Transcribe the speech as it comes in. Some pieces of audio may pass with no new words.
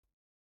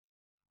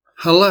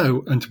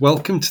Hello and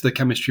welcome to the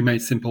Chemistry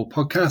Made Simple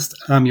podcast.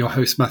 I'm your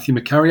host, Matthew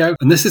Macario,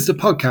 and this is the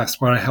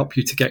podcast where I help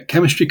you to get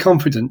chemistry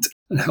confident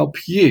and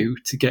help you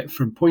to get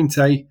from point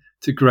A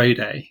to grade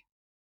A.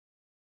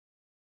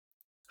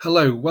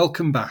 Hello,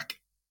 welcome back.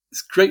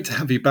 It's great to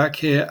have you back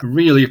here. I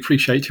really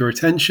appreciate your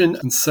attention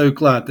and so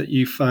glad that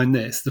you find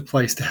this the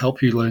place to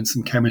help you learn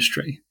some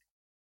chemistry.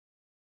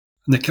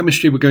 And the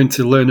chemistry we're going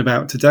to learn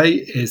about today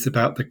is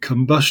about the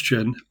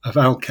combustion of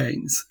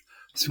alkanes.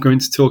 So we're going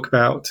to talk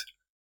about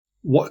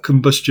what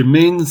combustion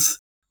means.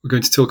 We're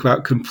going to talk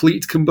about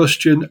complete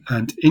combustion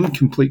and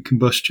incomplete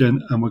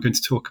combustion, and we're going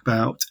to talk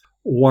about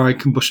why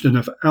combustion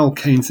of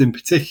alkanes in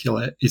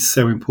particular is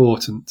so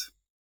important.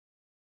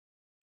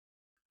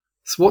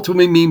 So what do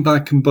we mean by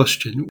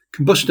combustion?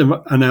 Combustion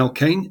of an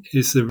alkane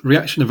is the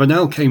reaction of an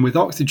alkane with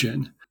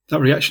oxygen.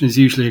 That reaction is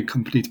usually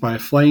accompanied by a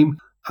flame,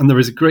 and there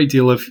is a great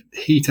deal of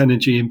heat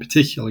energy in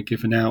particular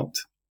given out.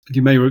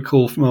 You may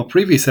recall from our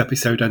previous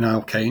episode on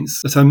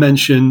alkanes that I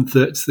mentioned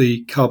that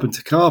the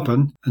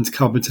carbon-to-carbon and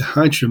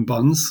carbon-to-hydrogen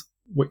bonds,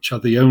 which are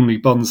the only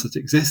bonds that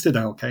exist in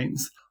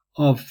alkanes,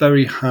 are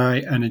very high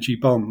energy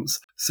bonds.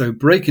 So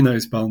breaking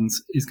those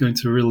bonds is going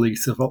to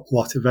release a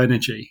lot of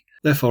energy.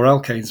 Therefore,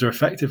 alkanes are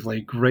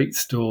effectively great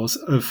stores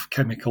of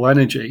chemical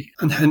energy,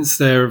 and hence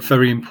they're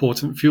very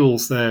important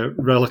fuels. They're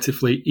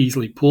relatively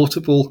easily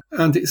portable,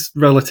 and it's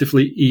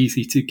relatively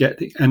easy to get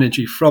the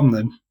energy from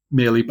them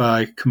merely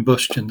by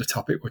combustion, the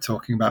topic we're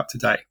talking about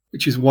today,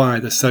 which is why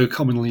they're so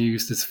commonly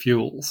used as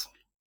fuels.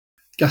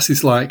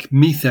 Gases like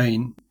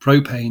methane,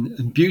 propane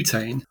and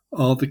butane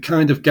are the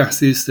kind of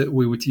gases that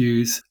we would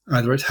use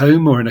either at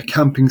home or in a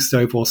camping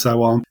stove or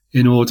so on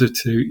in order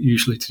to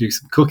usually to do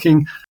some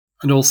cooking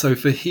and also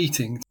for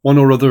heating. One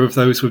or other of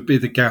those would be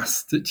the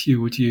gas that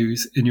you would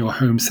use in your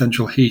home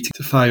central heating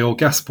to fire your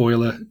gas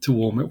boiler to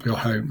warm up your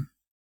home.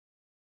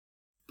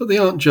 But they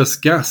aren't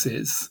just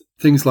gases.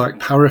 Things like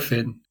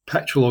paraffin,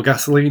 petrol or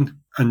gasoline,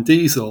 and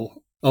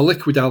diesel are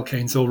liquid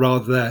alkanes, or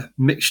rather they're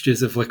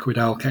mixtures of liquid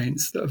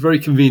alkanes that are very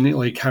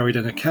conveniently carried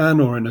in a can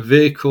or in a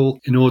vehicle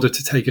in order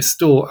to take a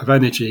store of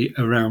energy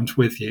around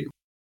with you.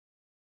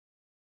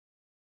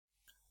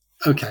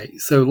 Okay,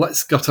 so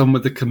let's get on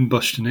with the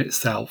combustion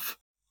itself.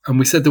 And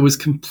we said there was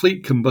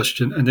complete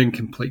combustion and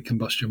incomplete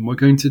combustion. We're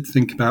going to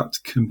think about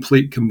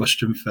complete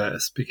combustion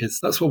first because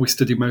that's what we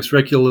study most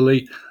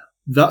regularly.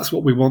 That's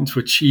what we want to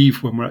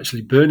achieve when we're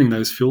actually burning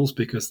those fuels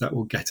because that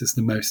will get us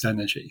the most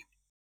energy.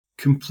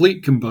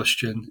 Complete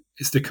combustion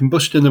is the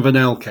combustion of an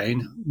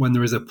alkane when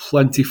there is a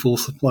plentiful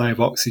supply of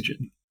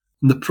oxygen.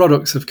 And the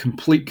products of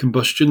complete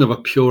combustion of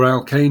a pure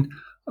alkane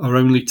are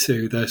only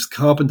two. There's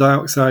carbon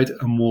dioxide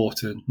and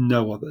water,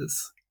 no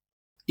others.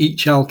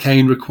 Each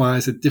alkane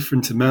requires a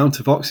different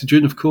amount of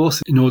oxygen, of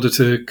course, in order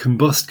to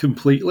combust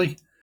completely.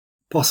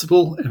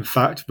 Possible, in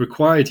fact,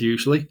 required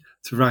usually,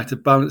 to write a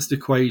balanced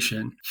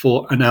equation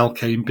for an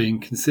alkane being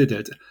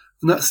considered.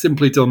 And that's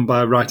simply done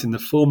by writing the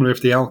formula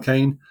of the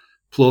alkane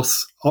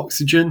plus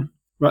oxygen,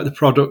 write the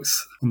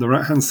products on the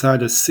right-hand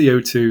side as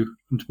CO2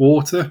 and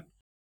water,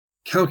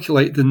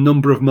 calculate the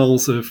number of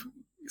moles of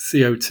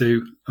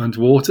CO2 and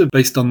water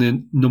based on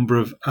the number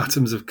of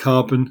atoms of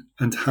carbon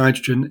and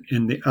hydrogen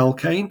in the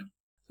alkane.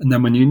 And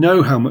then when you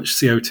know how much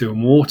CO2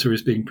 and water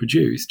is being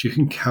produced, you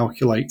can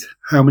calculate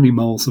how many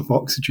moles of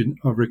oxygen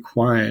are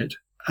required.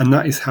 And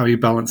that is how you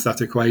balance that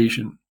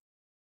equation.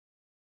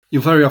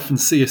 You'll very often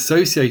see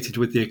associated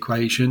with the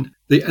equation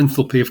the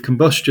enthalpy of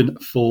combustion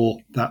for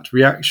that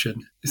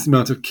reaction. It's the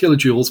amount of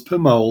kilojoules per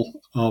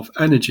mole of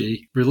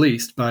energy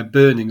released by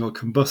burning or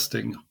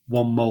combusting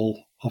 1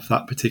 mole of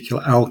that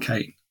particular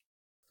alkane.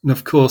 And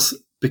of course,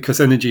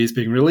 because energy is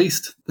being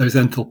released, those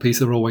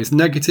enthalpies are always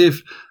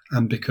negative,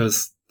 and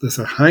because there's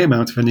a high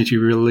amount of energy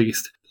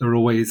released, they're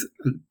always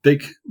a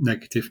big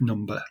negative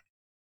number.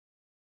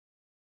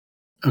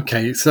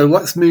 Okay, so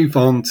let's move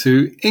on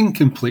to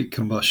incomplete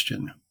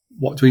combustion.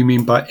 What do we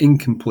mean by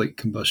incomplete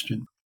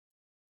combustion?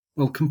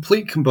 Well,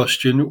 complete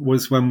combustion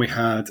was when we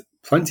had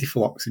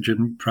plentiful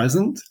oxygen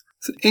present.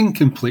 So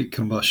incomplete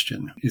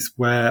combustion is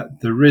where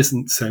there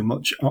isn't so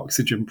much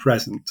oxygen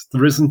present.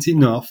 There isn't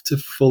enough to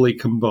fully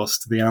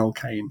combust the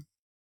alkane.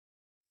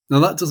 Now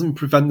that doesn't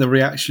prevent the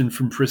reaction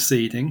from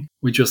proceeding.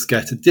 We just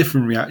get a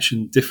different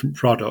reaction, different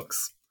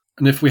products.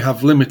 And if we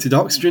have limited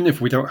oxygen,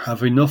 if we don't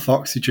have enough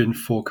oxygen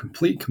for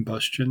complete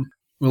combustion,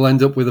 we'll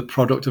end up with a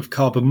product of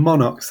carbon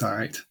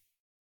monoxide.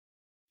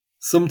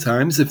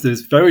 Sometimes, if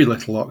there's very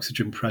little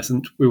oxygen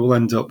present, we will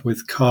end up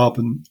with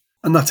carbon,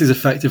 and that is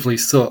effectively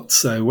soot.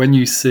 So when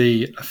you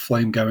see a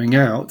flame going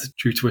out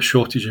due to a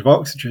shortage of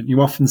oxygen, you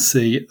often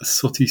see a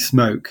sooty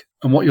smoke.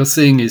 And what you're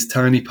seeing is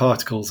tiny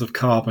particles of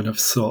carbon, of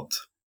soot.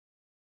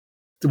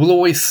 There will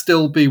always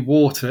still be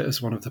water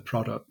as one of the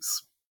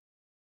products.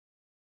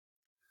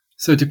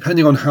 So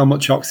depending on how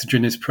much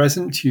oxygen is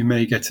present, you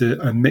may get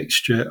a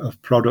mixture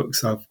of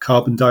products of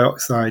carbon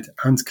dioxide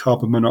and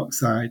carbon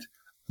monoxide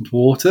and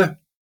water.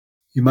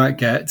 You might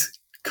get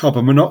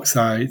carbon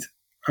monoxide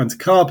and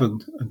carbon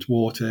and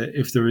water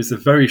if there is a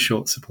very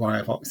short supply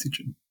of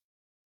oxygen.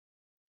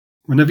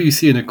 Whenever you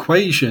see an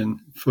equation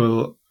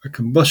for a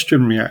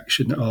combustion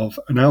reaction of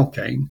an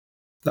alkane,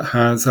 that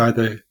has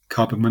either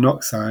carbon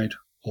monoxide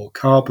or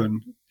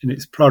carbon in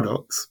its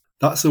products,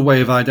 that's a way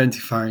of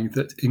identifying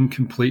that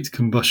incomplete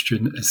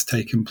combustion has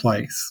taken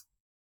place.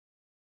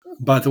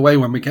 By the way,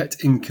 when we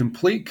get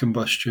incomplete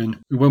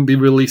combustion, we won't be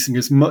releasing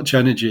as much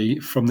energy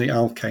from the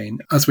alkane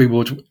as we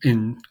would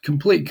in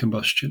complete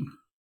combustion.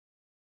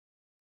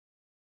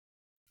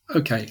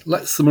 Okay,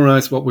 let's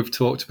summarise what we've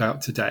talked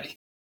about today.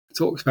 We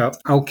talked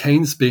about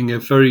alkanes being a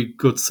very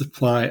good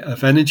supply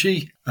of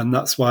energy, and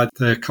that's why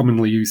they're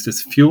commonly used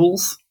as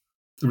fuels.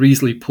 They're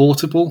easily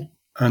portable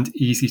and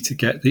easy to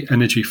get the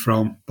energy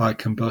from by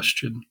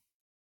combustion.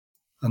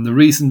 And the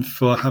reason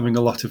for having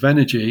a lot of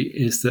energy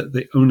is that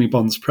the only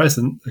bonds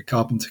present, the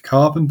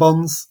carbon-to-carbon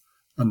bonds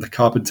and the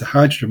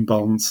carbon-to-hydrogen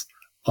bonds,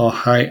 are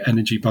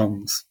high-energy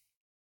bonds.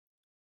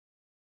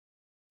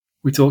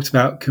 We talked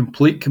about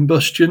complete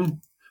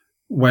combustion,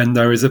 when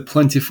there is a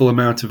plentiful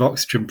amount of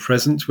oxygen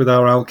present with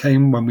our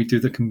alkane when we do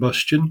the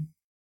combustion.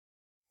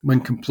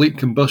 When complete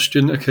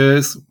combustion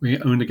occurs, we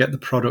only get the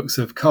products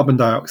of carbon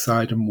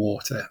dioxide and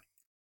water.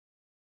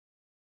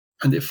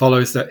 And it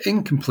follows that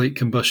incomplete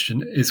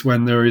combustion is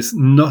when there is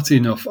not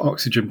enough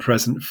oxygen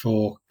present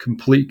for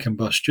complete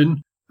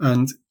combustion,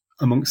 and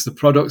amongst the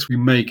products we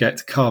may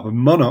get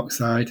carbon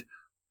monoxide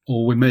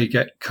or we may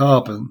get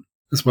carbon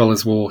as well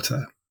as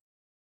water.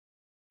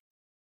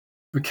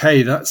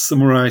 Okay, that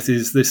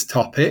summarises this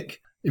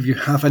topic. If you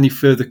have any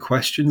further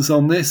questions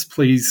on this,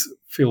 please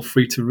feel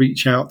free to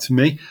reach out to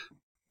me.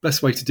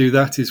 Best way to do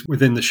that is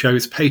within the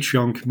show's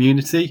Patreon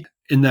community.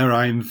 In there,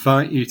 I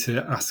invite you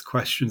to ask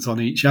questions on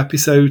each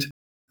episode,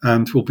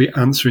 and we'll be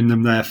answering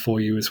them there for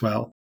you as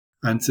well.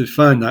 And to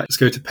find that, just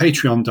go to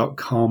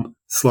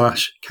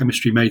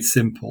patreon.com/Chemistry Made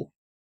Simple.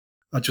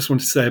 I just want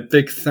to say a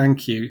big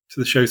thank you to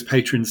the show's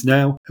patrons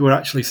now who are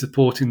actually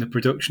supporting the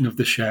production of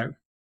the show.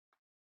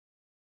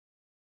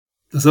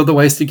 There's other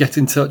ways to get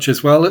in touch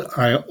as well.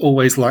 I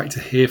always like to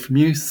hear from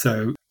you.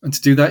 And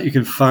to do that, you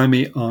can find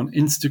me on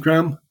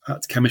Instagram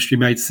at Chemistry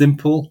Made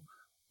Simple,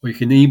 or you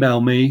can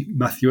email me,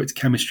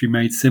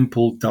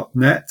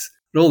 matthew@chemistrymadesimple.net.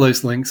 All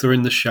those links are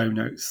in the show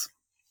notes.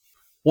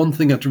 One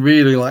thing I'd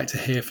really like to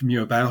hear from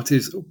you about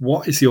is,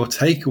 what is your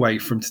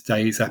takeaway from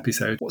today's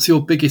episode? What's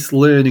your biggest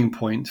learning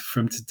point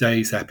from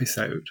today's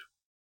episode?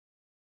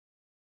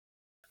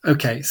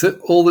 Okay, so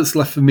all that's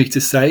left for me to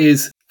say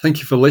is thank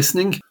you for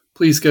listening.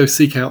 Please go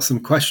seek out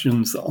some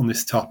questions on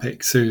this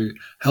topic to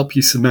help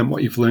you cement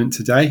what you've learned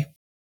today.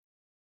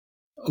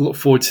 I look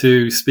forward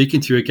to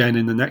speaking to you again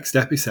in the next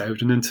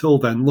episode, and until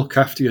then, look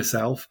after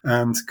yourself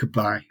and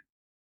goodbye.